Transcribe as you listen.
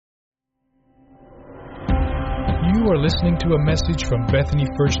You are listening to a message from Bethany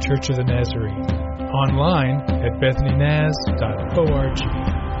First Church of the Nazarene, online at bethanynaz.org.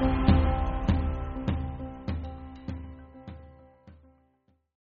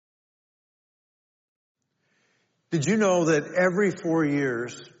 Did you know that every 4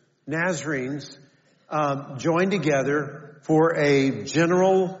 years, Nazarenes join together for a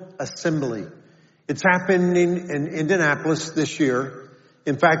general assembly? It's happening in Indianapolis this year.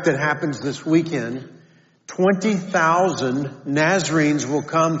 In fact, it happens this weekend. 20,000 Nazarenes will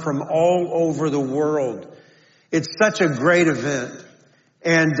come from all over the world. It's such a great event.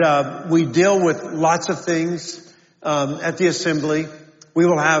 And we deal with lots of things at the assembly. We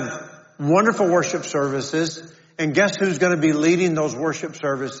will have wonderful worship services. And guess who's going to be leading those worship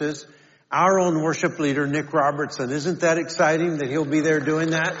services? Our own worship leader, Nick Robertson. Isn't that exciting that he'll be there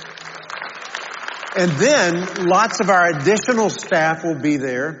doing that? And then lots of our additional staff will be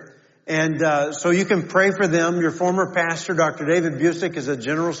there. And so you can pray for them. Your former pastor, Dr. David Busick, is a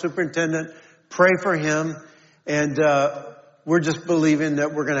general superintendent. Pray for him. And we're just believing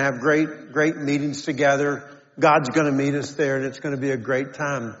that we're going to have great meetings together. God's going to meet us there, and it's going to be a great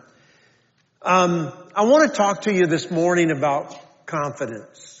time. I want to talk to you this morning about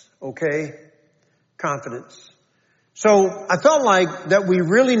confidence, okay? Confidence. So I felt like that we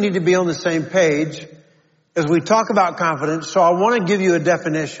really need to be on the same page as we talk about confidence. So I want to give you a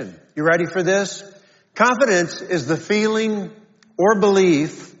definition. You ready for this? Confidence is the feeling or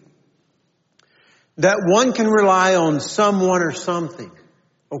belief that one can rely on someone or something,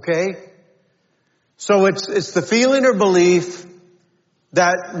 okay? So it's the feeling or belief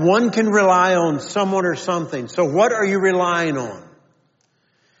that one can rely on someone or something. So what are you relying on?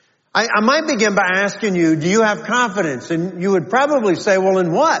 I might begin by asking you, do you have confidence? And you would probably say, well,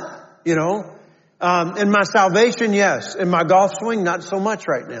 in what? You know, in my salvation, yes. In my golf swing, not so much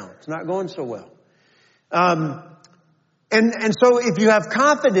right now. It's not going so well. And so if you have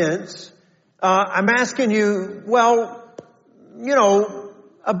confidence, I'm asking you, well, you know,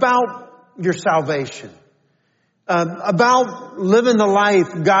 about your salvation. About living the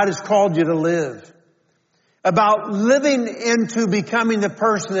life God has called you to live. About living into becoming the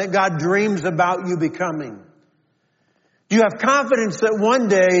person that God dreams about you becoming. You have confidence that one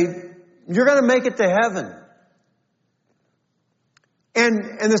day you're going to make it to heaven. And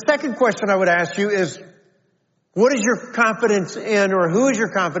the second question I would ask you is, what is your confidence in, or who is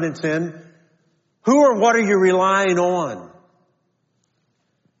your confidence in? Who or what are you relying on?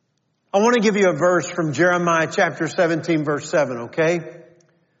 I want to give you a verse from Jeremiah chapter 17, verse 7, okay?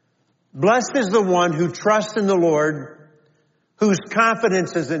 Blessed is the one who trusts in the Lord, whose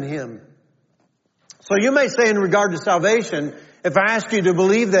confidence is in Him. So you may say in regard to salvation, if I ask you to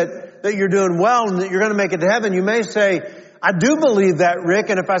believe that you're doing well and that you're going to make it to heaven, you may say, I do believe that, Rick.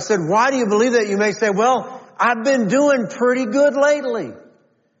 And if I said, why do you believe that? You may say, well, I've been doing pretty good lately.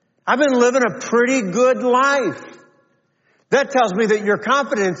 I've been living a pretty good life. That tells me that your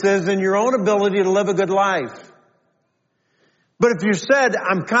confidence is in your own ability to live a good life. But if you said,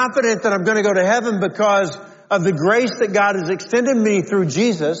 I'm confident that I'm going to go to heaven because of the grace that God has extended me through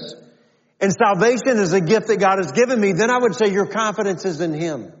Jesus, and salvation is a gift that God has given me, then I would say your confidence is in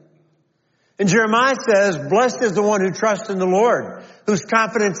Him. And Jeremiah says, blessed is the one who trusts in the Lord, whose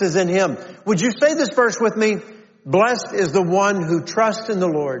confidence is in Him. Would you say this verse with me? Blessed is the one who trusts in the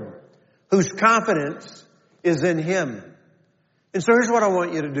Lord, whose confidence is in Him. And so here's what I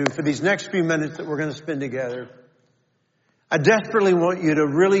want you to do for these next few minutes that we're going to spend together. I desperately want you to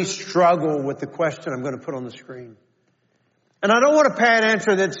really struggle with the question I'm going to put on the screen. And I don't want a pat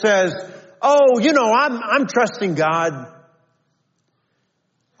answer that says, oh, you know, I'm trusting God.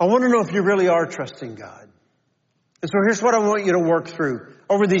 I want to know if you really are trusting God. And so here's what I want you to work through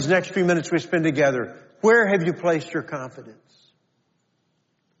over these next few minutes we spend together. Where have you placed your confidence?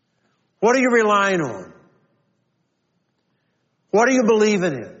 What are you relying on? What are you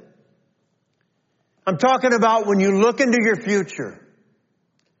believing in? I'm talking about when you look into your future,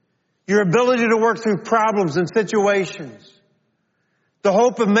 your ability to work through problems and situations, the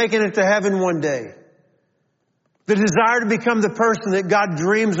hope of making it to heaven one day, the desire to become the person that God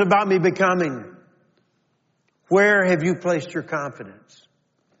dreams about me becoming. Where have you placed your confidence?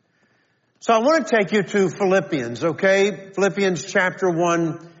 So I want to take you to Philippians, okay? Philippians chapter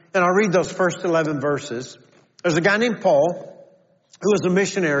 1, and I'll read those first 11 verses. There's a guy named Paul, who is a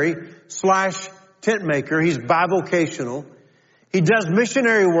missionary / tent maker. He's bivocational. He does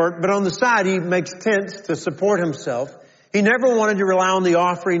missionary work, but on the side he makes tents to support himself. He never wanted to rely on the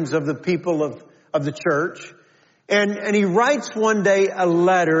offerings of the people of the church. And he writes one day a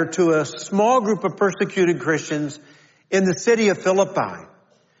letter to a small group of persecuted Christians in the city of Philippi.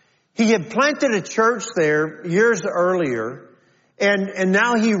 He had planted a church there years earlier, and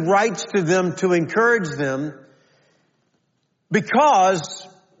now he writes to them to encourage them because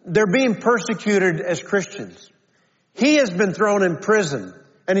they're being persecuted as Christians. He has been thrown in prison,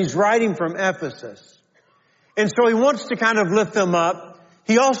 and he's writing from Ephesus. And so he wants to kind of lift them up.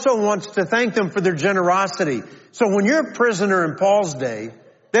 He also wants to thank them for their generosity. So when you're a prisoner in Paul's day,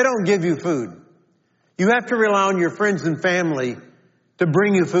 they don't give you food. You have to rely on your friends and family to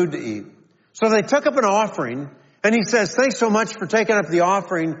bring you food to eat. So they took up an offering, and he says, thanks so much for taking up the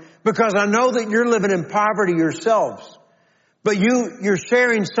offering, because I know that you're living in poverty yourselves. But you're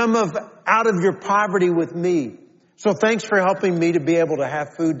sharing some out of your poverty with me. So thanks for helping me to be able to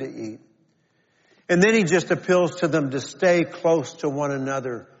have food to eat. And then he just appeals to them to stay close to one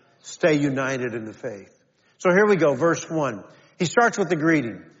another, stay united in the faith. So here we go, verse 1. He starts with the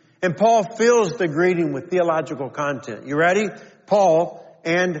greeting. And Paul fills the greeting with theological content. You ready? Paul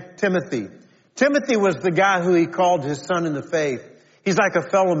and Timothy. Timothy was the guy who he called his son in the faith. He's like a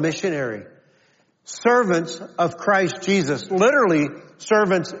fellow missionary. Servants of Christ Jesus. Literally,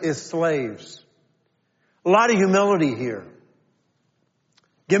 servants is slaves. A lot of humility here.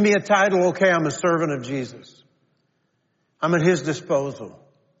 Give me a title, okay, I'm a servant of Jesus. I'm at his disposal.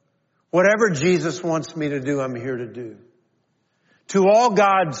 Whatever Jesus wants me to do, I'm here to do. To all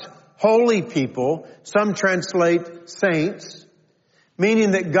God's holy people, some translate saints,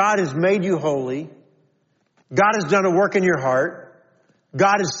 meaning that God has made you holy. God has done a work in your heart.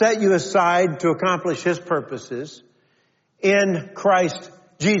 God has set you aside to accomplish his purposes in Christ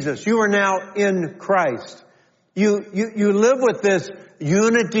Jesus. You are now in Christ. You live with this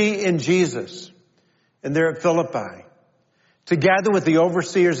unity in Jesus. And there at Philippi, together with the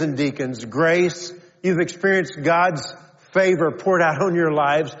overseers and deacons, grace, you've experienced God's favor poured out on your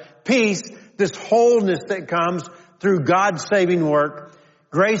lives, peace, this wholeness that comes through God's saving work,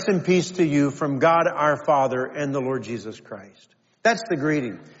 grace and peace to you from God our Father and the Lord Jesus Christ. That's the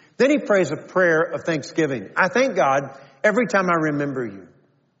greeting. Then he prays a prayer of thanksgiving. I thank God every time I remember you.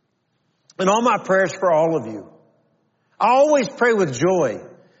 And all my prayers for all of you. I always pray with joy.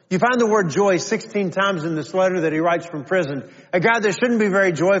 You find the word joy 16 times in this letter that he writes from prison. A guy that shouldn't be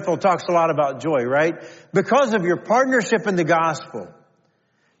very joyful talks a lot about joy, right? Because of your partnership in the gospel.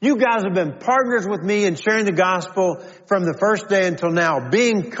 You guys have been partners with me in sharing the gospel from the first day until now.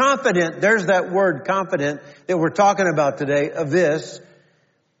 Being confident, there's that word confident that we're talking about today, of this,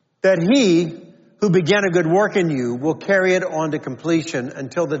 that he who began a good work in you will carry it on to completion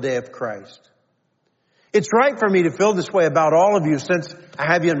until the day of Christ. It's right for me to feel this way about all of you since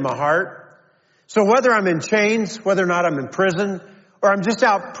I have you in my heart. So whether I'm in chains, whether or not I'm in prison, or I'm just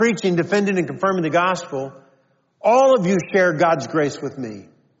out preaching, defending and confirming the gospel, all of you share God's grace with me.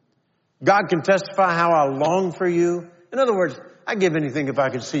 God can testify how I long for you. In other words, I'd give anything if I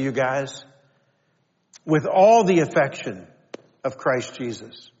could see you guys with all the affection of Christ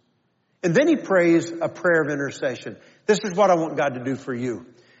Jesus. And then he prays a prayer of intercession. This is what I want God to do for you.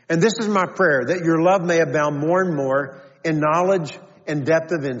 And this is my prayer, that your love may abound more and more in knowledge and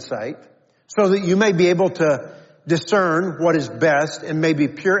depth of insight, so that you may be able to discern what is best and may be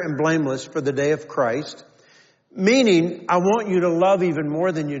pure and blameless for the day of Christ. Meaning, I want you to love even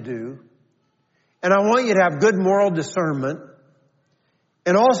more than you do. And I want you to have good moral discernment.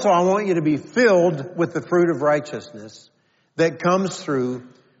 And also I want you to be filled with the fruit of righteousness that comes through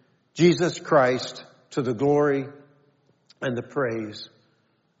Jesus Christ to the glory and the praise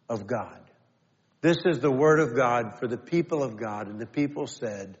of God. This is the word of God for the people of God. And the people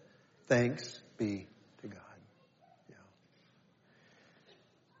said, thanks be to God. Yeah.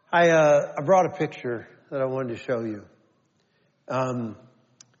 I brought a picture that I wanted to show you.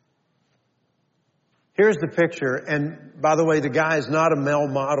 Here's the picture. And by the way, the guy is not a male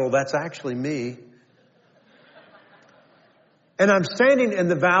model. That's actually me. And I'm standing in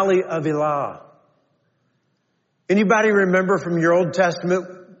the valley of Elah. Anybody remember from your Old Testament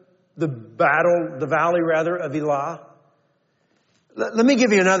the valley of Elah? Let me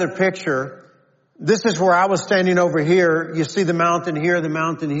give you another picture. This is where I was standing over here. You see the mountain here, the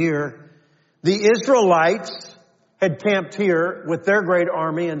mountain here. The Israelites had camped here with their great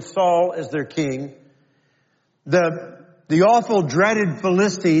army and Saul as their king. The awful, dreaded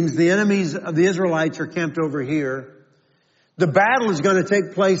Philistines, the enemies of the Israelites, are camped over here. The battle is going to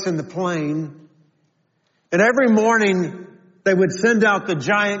take place in the plain. And every morning they would send out the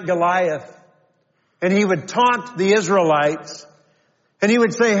giant Goliath, and he would taunt the Israelites. And he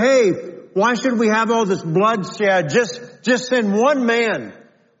would say, hey, why should we have all this bloodshed? Just send one man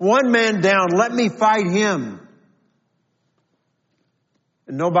down. Let me fight him.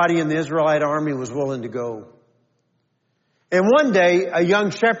 And nobody in the Israelite army was willing to go. And one day, a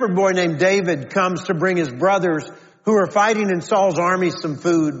young shepherd boy named David comes to bring his brothers who are fighting in Saul's army some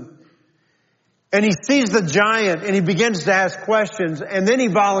food. And he sees the giant and he begins to ask questions. And then he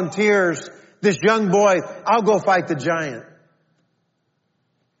volunteers, this young boy, I'll go fight the giant.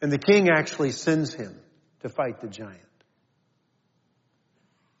 And the king actually sends him to fight the giant.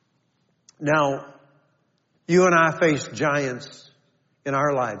 Now, you and I face giants in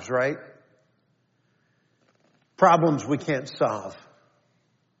our lives, right? Problems we can't solve.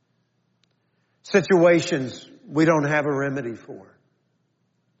 Situations we don't have a remedy for.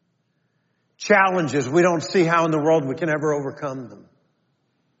 Challenges we don't see how in the world we can ever overcome them.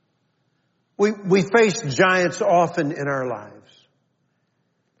 We face giants often in our lives.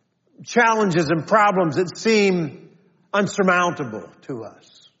 Challenges and problems that seem unsurmountable to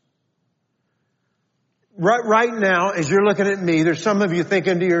us. Right now, as you're looking at me, there's some of you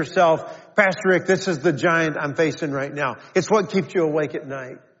thinking to yourself, Pastor Rick, this is the giant I'm facing right now. It's what keeps you awake at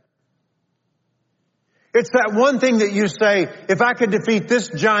night. It's that one thing that you say, if I could defeat this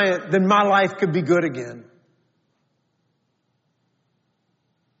giant, then my life could be good again.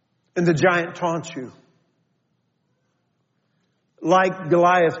 And the giant taunts you. Like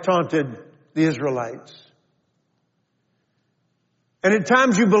Goliath taunted the Israelites. And at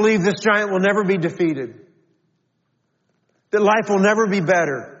times you believe this giant will never be defeated. That life will never be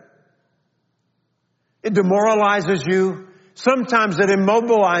better. It demoralizes you. Sometimes it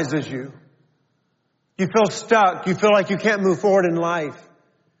immobilizes you. You feel stuck. You feel like you can't move forward in life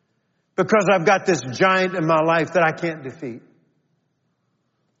because I've got this giant in my life that I can't defeat.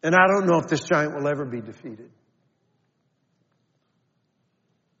 And I don't know if this giant will ever be defeated.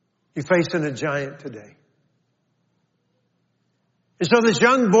 You're facing a giant today. And so this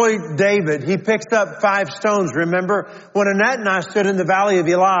young boy, David, he picks up 5 stones. Remember, when Annette and I stood in the valley of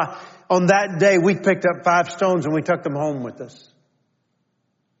Elah on that day, we picked up 5 stones and we took them home with us.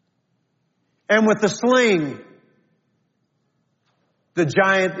 And with the sling, the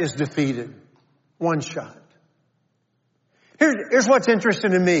giant is defeated. One shot. Here's what's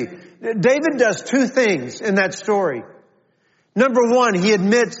interesting to me. David does 2 things in that story. Number 1, he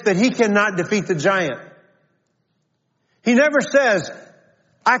admits that he cannot defeat the giant. He never says,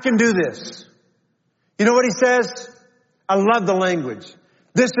 I can do this. You know what he says? I love the language.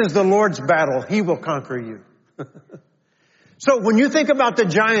 This is the Lord's battle. He will conquer you. So when you think about the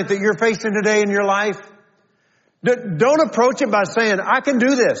giant that you're facing today in your life, don't approach it by saying, I can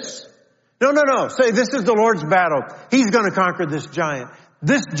do this. No. Say, this is the Lord's battle. He's going to conquer this giant.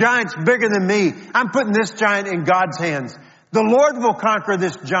 This giant's bigger than me. I'm putting this giant in God's hands. The Lord will conquer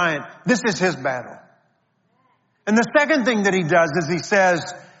this giant. This is His battle. And the second thing that he does is he says,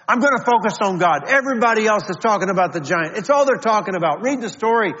 I'm going to focus on God. Everybody else is talking about the giant. It's all they're talking about. Read the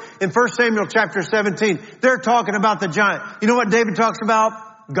story in 1 Samuel chapter 17. They're talking about the giant. You know what David talks about?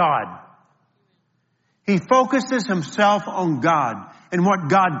 God. He focuses himself on God and what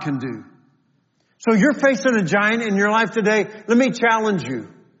God can do. So you're facing a giant in your life today. Let me challenge you.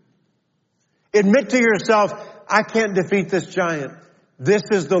 Admit to yourself, I can't defeat this giant. This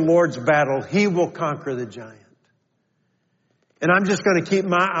is the Lord's battle. He will conquer the giant. And I'm just going to keep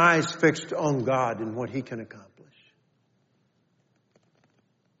my eyes fixed on God and what He can accomplish.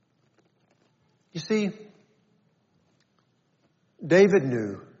 You see, David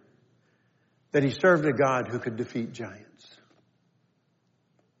knew that he served a God who could defeat giants.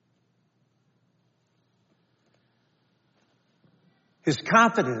 His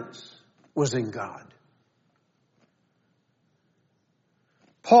confidence was in God.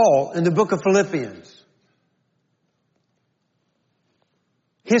 Paul, in the book of Philippians,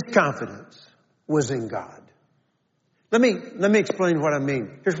 his confidence was in God. Let me explain what I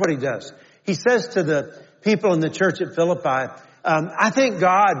mean. Here's what he does. He says to the people in the church at Philippi, I thank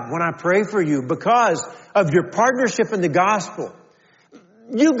God when I pray for you because of your partnership in the gospel.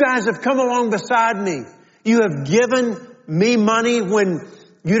 You guys have come along beside me. You have given me money when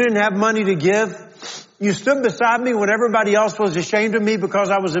you didn't have money to give. You stood beside me when everybody else was ashamed of me because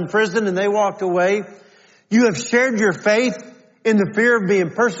I was in prison and they walked away. You have shared your faith in the fear of being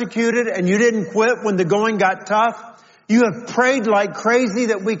persecuted, and you didn't quit when the going got tough. You have prayed like crazy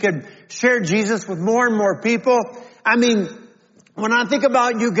that we could share Jesus with more and more people. I mean, when I think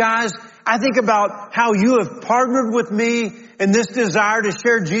about you guys, I think about how you have partnered with me in this desire to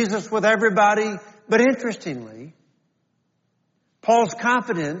share Jesus with everybody. But interestingly, Paul's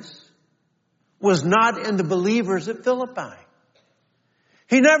confidence was not in the believers at Philippi.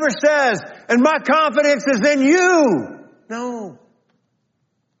 He never says, and my confidence is in you. No.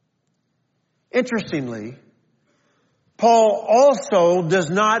 Interestingly, Paul also does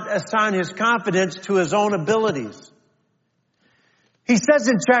not assign his confidence to his own abilities. He says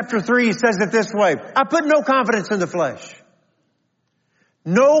in chapter 3, he says it this way, I put no confidence in the flesh.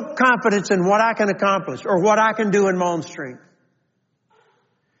 No confidence in what I can accomplish or what I can do in my own strength.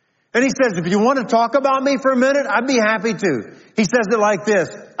 And he says, if you want to talk about me for a minute, I'd be happy to. He says it like this,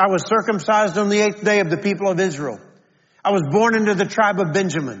 I was circumcised on the 8th day of the people of Israel. I was born into the tribe of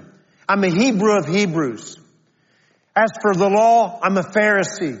Benjamin. I'm a Hebrew of Hebrews. As for the law, I'm a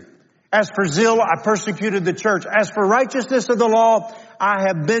Pharisee. As for zeal, I persecuted the church. As for righteousness of the law, I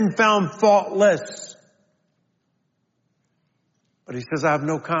have been found faultless. But he says, I have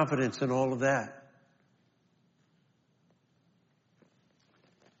no confidence in all of that.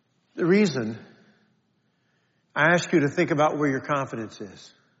 The reason I ask you to think about where your confidence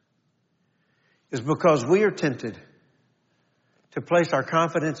is because we are tempted to place our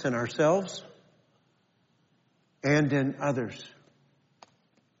confidence in ourselves and in others.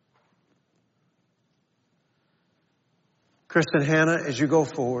 Kristen, Hannah, as you go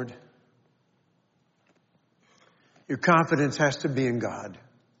forward, your confidence has to be in God.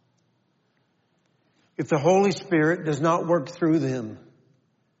 If the Holy Spirit does not work through them,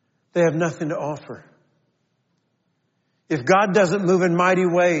 they have nothing to offer. If God doesn't move in mighty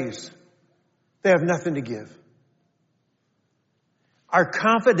ways, they have nothing to give. Our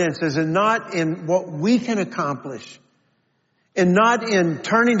confidence is not in what we can accomplish and not in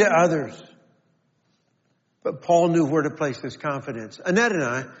turning to others. But Paul knew where to place his confidence. Annette and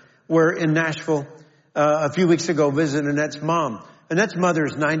I were in Nashville a few weeks ago visiting Annette's mom. Annette's mother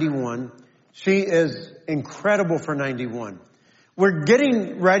is 91. She is incredible for 91. We're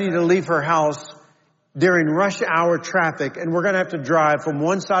getting ready to leave her house during rush hour traffic, and we're going to have to drive from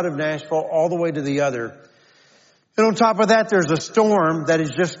one side of Nashville all the way to the other. And on top of that, there's a storm that is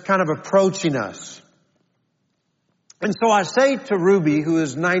just kind of approaching us. And so I say to Ruby, who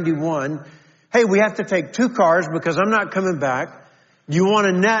is 91, hey, we have to take 2 cars because I'm not coming back. Do you want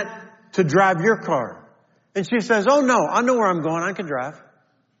Annette to drive your car? And she says, oh no, I know where I'm going. I can drive.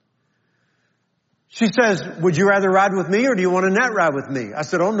 She says, would you rather ride with me or do you want Annette ride with me? I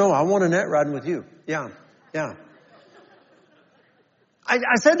said, oh no, I want Annette riding with you. Yeah.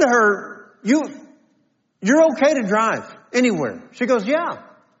 I said to her, you're okay to drive anywhere. She goes, yeah.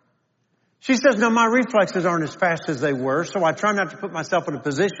 She says, now my reflexes aren't as fast as they were, so I try not to put myself in a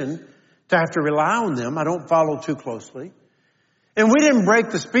position to have to rely on them. I don't follow too closely. And we didn't break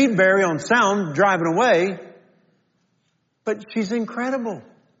the speed barrier on sound driving away, but she's incredible.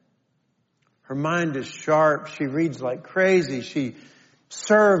 Her mind is sharp. She reads like crazy. She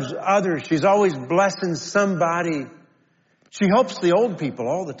serves others. She's always blessing somebody. She helps the old people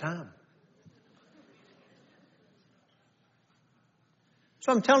all the time.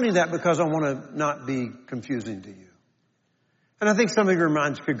 So I'm telling you that because I want to not be confusing to you. And I think some of your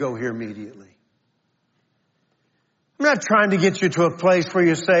minds could go here immediately. I'm not trying to get you to a place where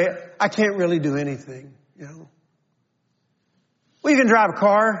you say, I can't really do anything, Well, you can drive a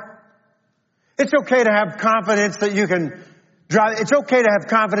car. It's okay to have confidence that you can drive. It's okay to have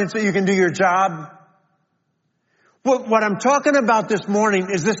confidence that you can do your job. What I'm talking about this morning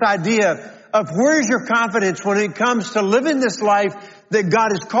is this idea of where's your confidence when it comes to living this life that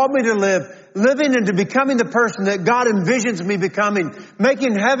God has called me to live, living into becoming the person that God envisions me becoming,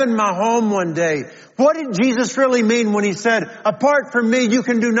 making heaven my home one day. What did Jesus really mean when he said, apart from me, you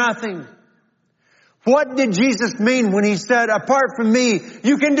can do nothing? What did Jesus mean when he said, apart from me,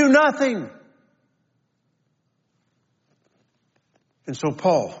 you can do nothing? And so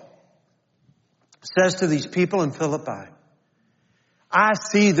Paul says to these people in Philippi, I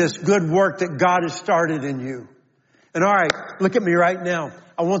see this good work that God has started in you. And all right, look at me right now.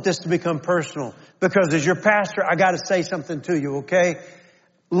 I want this to become personal because as your pastor, I got to say something to you, okay?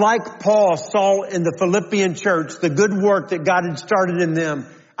 Like Paul saw in the Philippian church, the good work that God had started in them,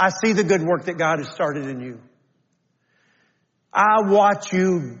 I see the good work that God has started in you. I watch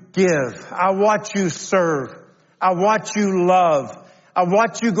you give. I watch you serve. I watch you love. I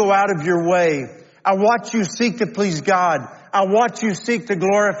watch you go out of your way. I watch you seek to please God. I watch you seek to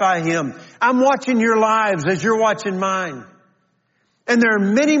glorify Him. I'm watching your lives as you're watching mine. And there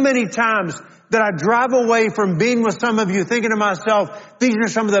are many, many times that I drive away from being with some of you thinking to myself, these are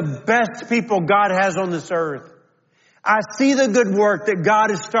some of the best people God has on this earth. I see the good work that God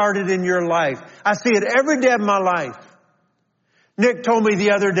has started in your life. I see it every day of my life. Nick told me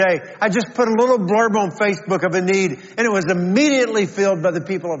the other day, I just put a little blurb on Facebook of a need, and it was immediately filled by the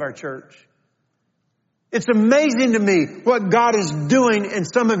people of our church. It's amazing to me what God is doing in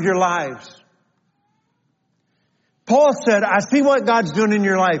some of your lives. Paul said, I see what God's doing in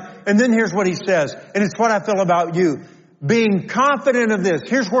your life. And then here's what he says, and it's what I feel about you. Being confident of this.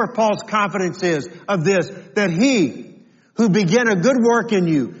 Here's where Paul's confidence is of this, that he who began a good work in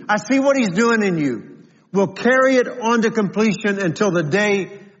you, I see what He's doing in you, will carry it on to completion until the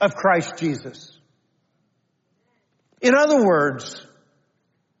day of Christ Jesus. In other words,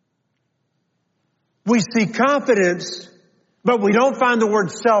 we see confidence, but we don't find the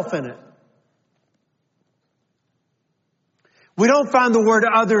word self in it. We don't find the word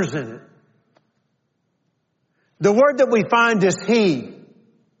others in it. The word that we find is He.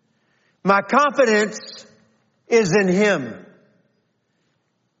 My confidence is in Him.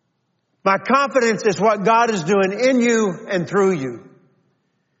 My confidence is what God is doing in you and through you.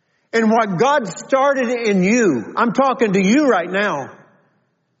 And what God started in you, I'm talking to you right now.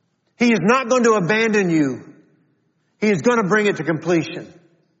 He is not going to abandon you. He is going to bring it to completion.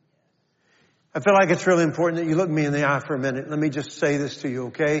 I feel like it's really important that you look me in the eye for a minute. Let me just say this to you,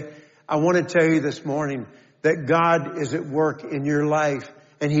 okay? I want to tell you this morning that God is at work in your life,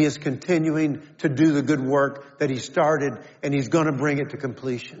 and He is continuing to do the good work that He started, and He's going to bring it to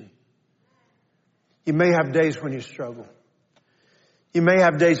completion. You may have days when you struggle. You may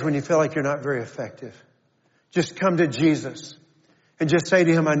have days when you feel like you're not very effective. Just come to Jesus and just say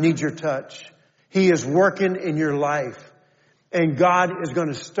to Him, I need your touch. He is working in your life. And God is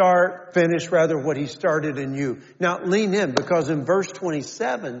going to finish what He started in you. Now lean in, because in verse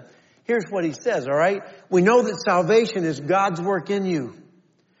 27, here's what He says, all right? We know that salvation is God's work in you.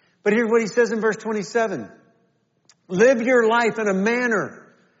 But here's what He says in verse 27. Live your life in a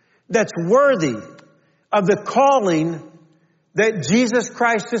manner that's worthy of the calling that Jesus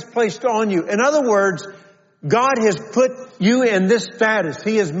Christ has placed on you. In other words, God has put you in this status.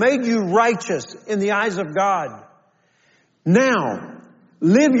 He has made you righteous in the eyes of God. Now,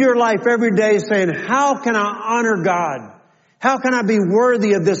 live your life every day saying, how can I honor God? How can I be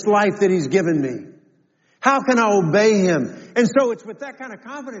worthy of this life that He's given me? How can I obey Him? And so it's with that kind of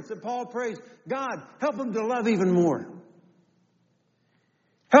confidence that Paul prays, God, help him to love even more.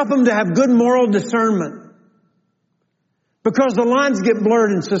 Help him to have good moral discernment. Because the lines get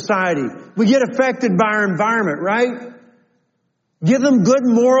blurred in society. We get affected by our environment, right? Give them good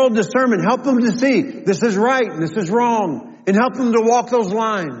moral discernment. Help them to see this is right and this is wrong. And help them to walk those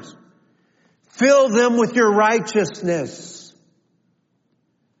lines. Fill them with your righteousness.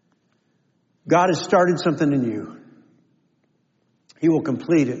 God has started something in you. He will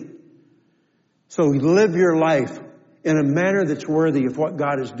complete it. So live your life in a manner that's worthy of what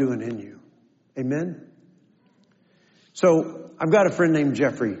God is doing in you. Amen? So I've got a friend named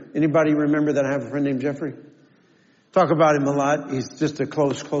Jeffrey. Anybody remember that I have a friend named Jeffrey? Talk about him a lot. He's just a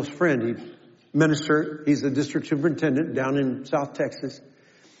close friend. He ministered. He's the district superintendent down in South Texas.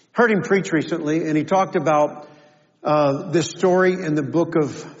 Heard him preach recently, and he talked about this story in the book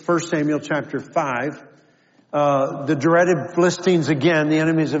of 1 Samuel chapter 5. The dreaded Philistines again, the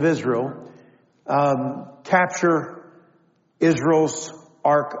enemies of Israel, capture Israel's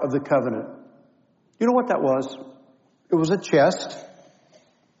Ark of the Covenant. You know what that was? It was a chest.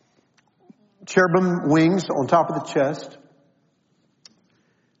 Cherubim wings on top of the chest.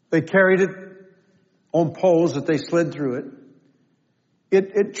 They carried it on poles that they slid through it.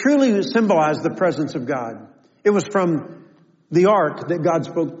 It truly symbolized the presence of God. It was from the ark that God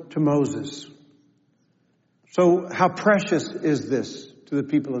spoke to Moses. So how precious is this to the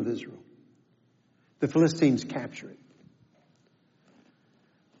people of Israel? The Philistines capture it.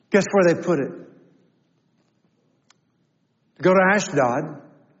 Guess where they put it? They go to Ashdod, and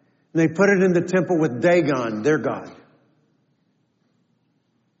they put it in the temple with Dagon, their god.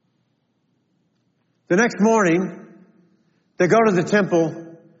 The next morning, they go to the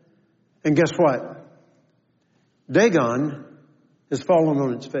temple, and guess what? Dagon has fallen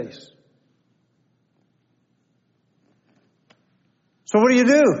on its face. So what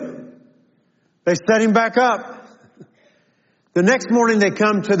do? They set him back up. The next morning they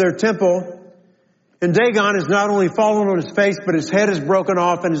come to their temple, and Dagon has not only fallen on his face, but his head is broken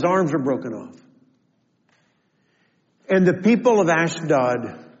off and his arms are broken off. And the people of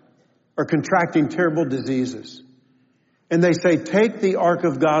Ashdod are contracting terrible diseases. And they say, take the ark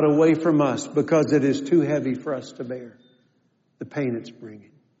of God away from us because it is too heavy for us to bear. The pain it's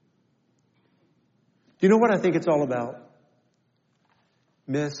bringing. Do you know what I think it's all about?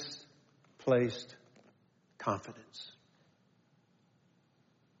 Misplaced confidence.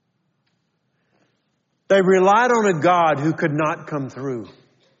 They relied on a God who could not come through.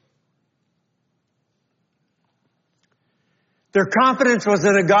 Their confidence was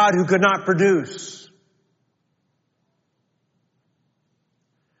in a God who could not produce.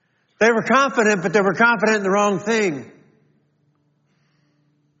 They were confident, but they were confident in the wrong thing.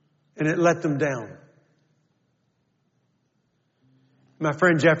 And it let them down. My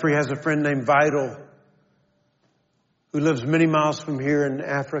friend Jeffrey has a friend named Vital who lives many miles from here in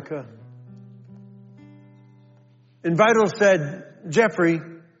Africa. And Vital said, Jeffrey,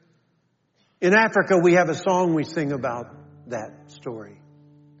 in Africa we have a song we sing about that story.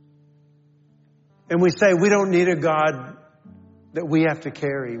 And we say we don't need a God that we have to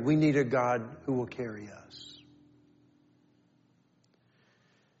carry. We need a God who will carry us.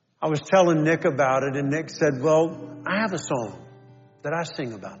 I was telling Nick about it, and Nick said, well, I have a song that I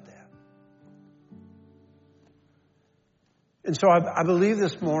sing about that. And so I believe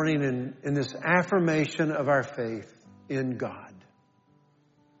this morning in this affirmation of our faith in God.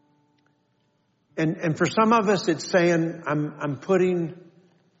 And for some of us, it's saying, I'm putting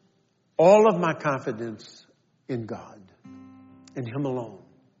all of my confidence in God, in Him alone.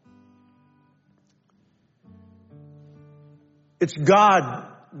 It's God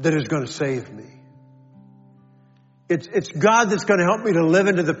that is going to save me. It's God that's going to help me to live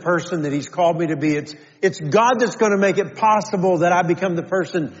into the person that He's called me to be. It's God that's going to make it possible that I become the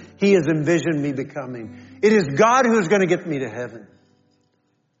person He has envisioned me becoming. It is God who is going to get me to heaven.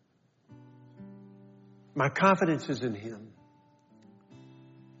 My confidence is in Him.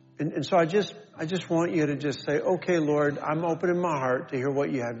 And so I just want you to just say, okay, Lord, I'm opening my heart to hear what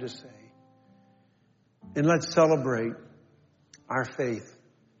you have to say. And let's celebrate our faith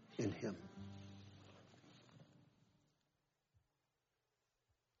in Him.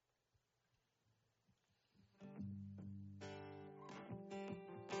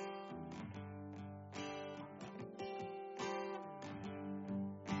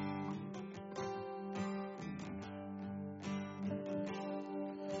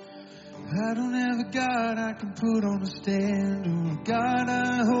 I don't have a God I can put on a stand, or a God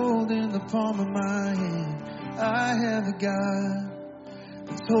I hold in the palm of my hand. I have a God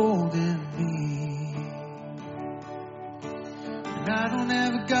that's holding me. And I don't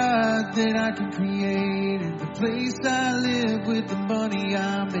have a God that I can create in the place I live with the money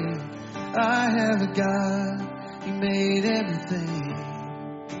I make. I have a God, He made everything.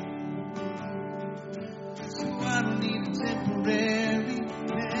 So I don't need a temporary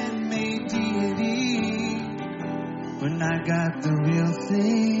man-made deity when I got the real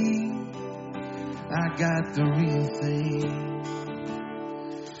thing. I got the real thing.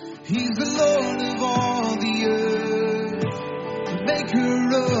 He's the Lord of all the earth, the maker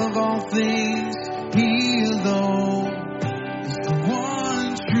of all things. He alone is the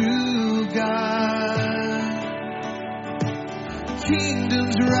one true God.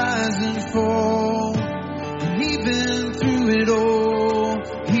 Kingdoms rise and fall, and even through it all,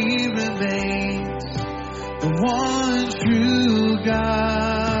 He remains the one true God.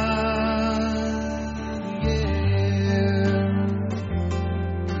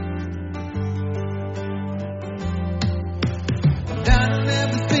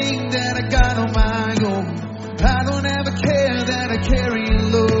 God on my own, I don't have a care that I carry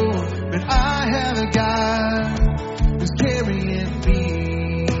alone, but I have a God who's carrying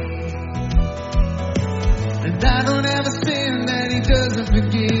me. And I don't have a sin that He doesn't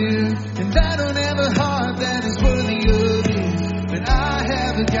forgive, and I don't have a heart that is worthy of His, but I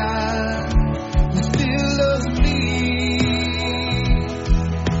have a God who still loves me.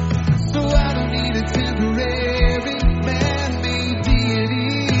 So I don't need a temporary man-made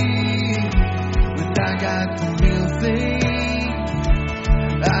deity. I got the real thing.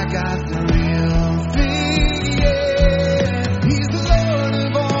 I got the real thing, yeah. He's the Lord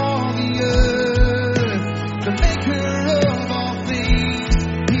of all the earth, the maker of all things.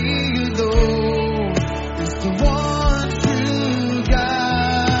 He alone is the one true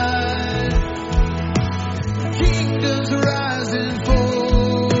God.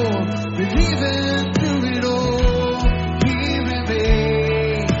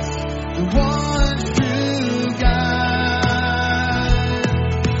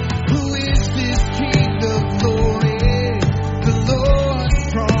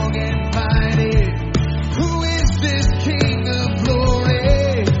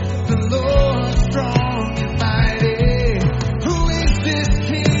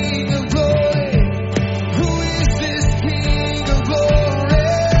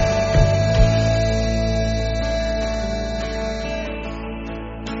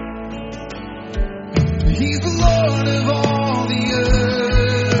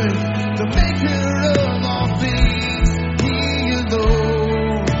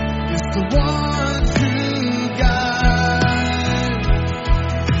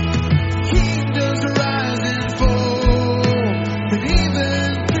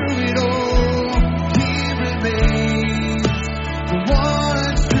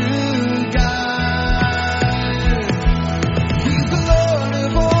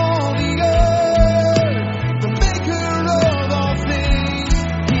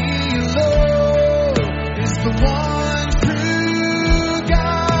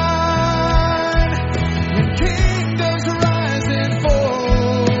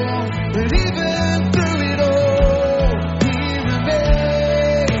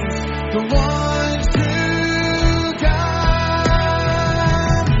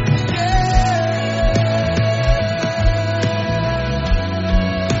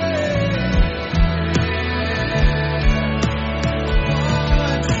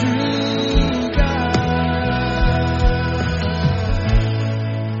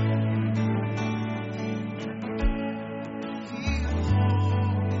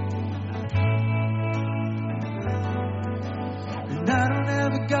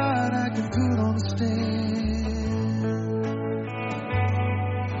 God I can put on the stand.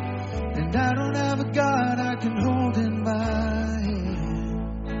 And I don't have a God I can hold in my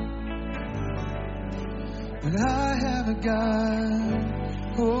hand. But I have a God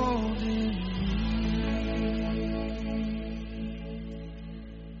holding me.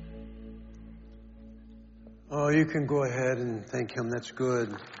 Oh, you can go ahead and thank Him. That's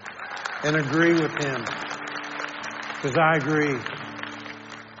good. And agree with Him. Because I agree.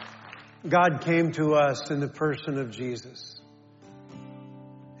 God came to us in the person of Jesus.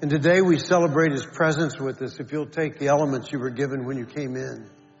 And today we celebrate His presence with us. If you'll take the elements you were given when you came in.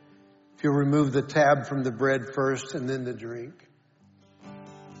 If you'll remove the tab from the bread first and then the drink.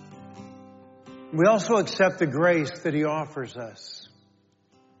 We also accept the grace that He offers us.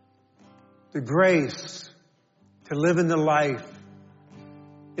 The grace to live in the life,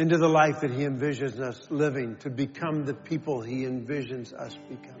 into the life that He envisions us living, to become the people He envisions us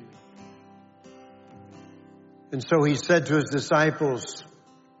becoming. And so He said to His disciples,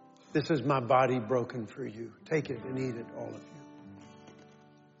 this is my body broken for you. Take it and eat it, all of you.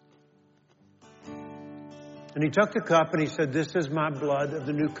 And He took the cup and He said, this is my blood of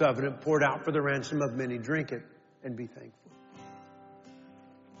the new covenant poured out for the ransom of many. Drink it and be thankful.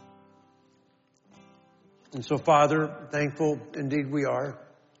 And so, Father, thankful indeed we are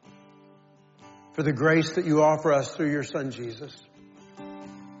for the grace that you offer us through your Son, Jesus.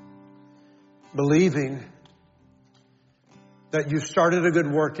 Believing that you started a good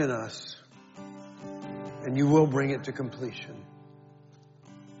work in us and you will bring it to completion.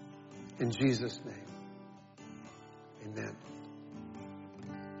 In Jesus' name, amen.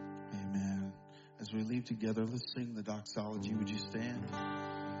 Amen. As we leave together, let's sing the doxology. Would you stand?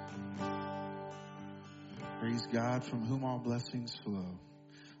 Praise God from whom all blessings flow.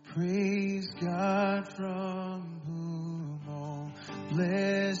 Praise God from whom all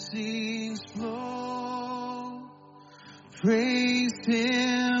blessings flow. Praise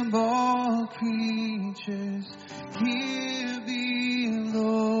Him, all creatures here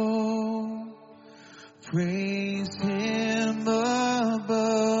below. Praise Him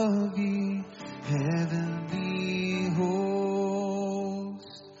above ye heavenly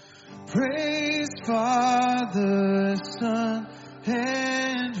hosts. Praise Father, Son,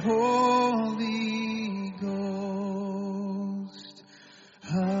 and Holy Ghost.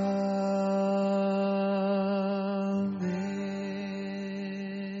 Amen.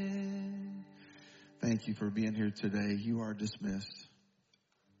 Thank you for being here today. You are dismissed.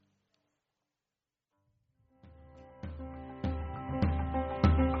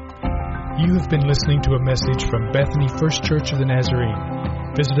 You have been listening to a message from Bethany First Church of the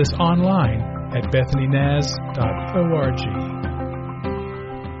Nazarene. Visit us online at bethanynaz.org.